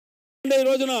ఈ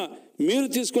రోజున మీరు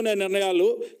తీసుకునే నిర్ణయాలు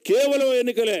కేవలం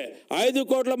ఎన్నికలే. 5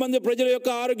 కోట్ల మంది ప్రజల యొక్క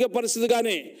ఆరోగ్య పరిస్థితి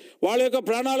కానీ వాళ్ళ యొక్క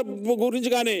ప్రాణాల గురించి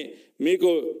కానీ మీకు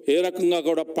ఏ రకంగా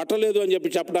కూడా పట్టలేదు అని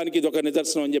చెప్పి చెప్పడానికి ఇది ఒక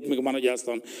నిదర్శనం అని చెప్పి మీకు మనం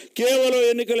చేస్తాం. కేవలం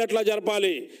ఎన్నికలు ఎట్లా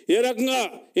జరపాలి, ఏ రకంగా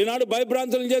ఈనాడు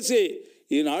భయభ్రాంతులు చేసి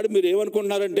ఈనాడు మీరు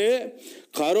ఏమనుకుంటున్నారంటే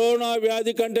కరోనా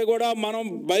వ్యాధి కంటే కూడా మనం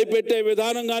భయపెట్టే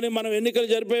విధానం కానీ మనం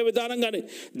ఎన్నికలు జరిపే విధానం కానీ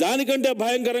దానికంటే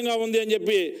భయంకరంగా ఉంది అని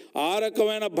చెప్పి ఆ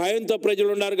రకమైన భయంతో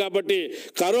ప్రజలు ఉన్నారు. కాబట్టి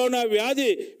కరోనా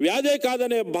వ్యాధే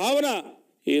కాదనే భావన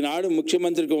ఈనాడు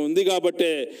ముఖ్యమంత్రికి ఉంది. కాబట్టి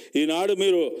ఈనాడు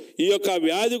మీరు ఈ యొక్క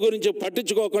వ్యాధి గురించి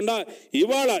పట్టించుకోకుండా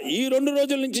ఇవాళ ఈ 2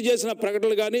 రోజుల నుంచి చేసిన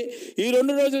ప్రకటనలు కానీ ఈ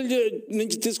 2 రోజుల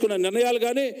నుంచి తీసుకున్న నిర్ణయాలు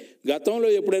కానీ గతంలో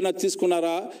ఎప్పుడైనా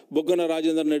తీసుకున్నారా బుగ్గన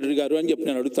రాజేంద్ర రెడ్డి గారు అని చెప్పి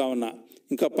నేను అడుగుతా ఉన్నా.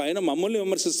 ఇంకా పైన మమ్మల్ని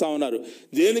విమర్శిస్తూ ఉన్నారు.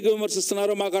 దేనికి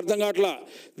విమర్శిస్తున్నారో మాకు అర్థం కావట్లా.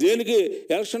 దేనికి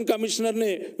ఎలక్షన్ కమిషనర్ని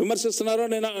విమర్శిస్తున్నారో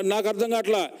నాకు అర్థం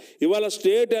కావట్లా. ఇవాళ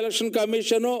స్టేట్ ఎలక్షన్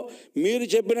కమిషను మీరు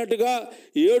చెప్పినట్టుగా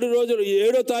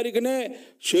 7వ తారీఖునే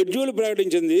షెడ్యూల్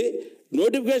ప్రకటించింది,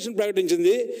 నోటిఫికేషన్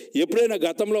ప్రకటించింది. ఎప్పుడైనా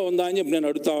గతంలో ఉందా అని చెప్పి నేను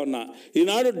అడుగుతా ఉన్నా.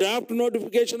 ఈనాడు draft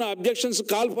notification objections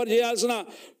call for చేయాల్సిన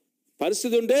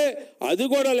పరిస్థితి ఉంటే అది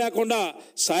కూడా లేకుండా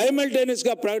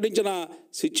సైమల్టేనియస్గా ప్రకటించిన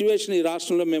సిచ్యువేషన్ ఈ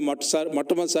రాష్ట్రంలో మేము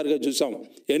మొట్టమొదటిసారిగా చూసాం.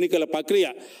 ఎన్నికల ప్రక్రియ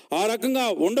ఆ రకంగా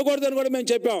ఉండకూడదని కూడా మేము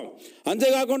చెప్పాం.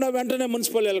 అంతేకాకుండా వెంటనే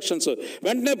మున్సిపల్ ఎలక్షన్స్,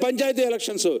 వెంటనే పంచాయతీ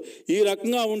ఎలక్షన్స్ ఈ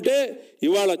రకంగా ఉంటే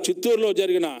ఇవాళ చిత్తూరులో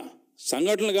జరిగిన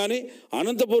సంఘటనలు కానీ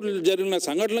అనంతపూర్లో జరిగిన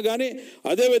సంఘటనలు కానీ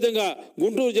అదేవిధంగా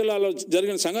గుంటూరు జిల్లాలో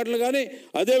జరిగిన సంఘటనలు కానీ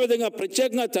అదేవిధంగా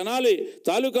ప్రత్యేకంగా తెనాలి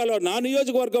తాలూకాలో నా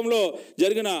నియోజకవర్గంలో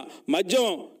జరిగిన మద్యం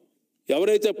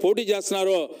ఎవరైతే పోటీ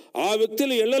చేస్తున్నారో ఆ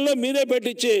వ్యక్తులు ఇళ్లలో మీరే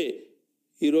పెట్టించి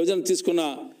ఈ రోజున తీసుకున్న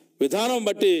విధానం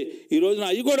బట్టి ఈ రోజున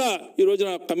అవి కూడా ఈ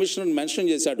రోజున కమిషనర్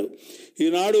మెన్షన్ చేశాడు.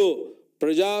 ఈనాడు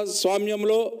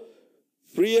ప్రజాస్వామ్యంలో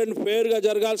ఫ్రీ అండ్ ఫెయిర్గా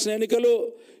జరగాల్సిన ఎన్నికలు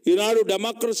ఈనాడు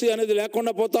డెమోక్రసీ అనేది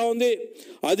లేకుండా పోతా ఉంది.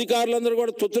 అధికారులందరూ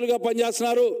కూడా తొత్తులుగా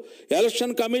పనిచేస్తున్నారు.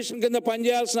 ఎలక్షన్ కమిషన్ కింద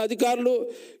పనిచేయాల్సిన అధికారులు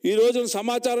ఈ రోజున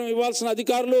సమాచారం ఇవ్వాల్సిన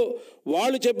అధికారులు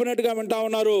వాళ్ళు చెప్పినట్టుగా వింటా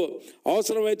ఉన్నారు.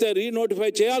 అవసరమైతే రీనోటిఫై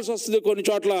చేయాల్సి వస్తుంది కొన్ని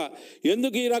చోట్ల.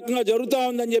 ఎందుకు ఈ రకంగా జరుగుతూ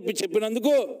ఉందని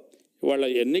చెప్పినందుకు వాళ్ళ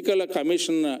ఎన్నికల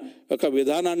కమిషన్ యొక్క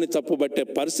విధానాన్ని తప్పుబట్టే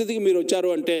పరిస్థితికి మీరు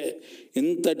వచ్చారు అంటే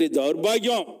ఇంతటి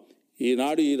దౌర్భాగ్యం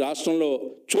ఈనాడు ఈ రాష్ట్రంలో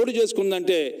చోటు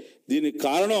చేసుకుందంటే దీనికి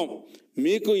కారణం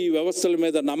మీకు ఈ వ్యవస్థల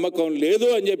మీద నమ్మకం లేదు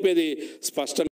అని చెప్పేది స్పష్టంగా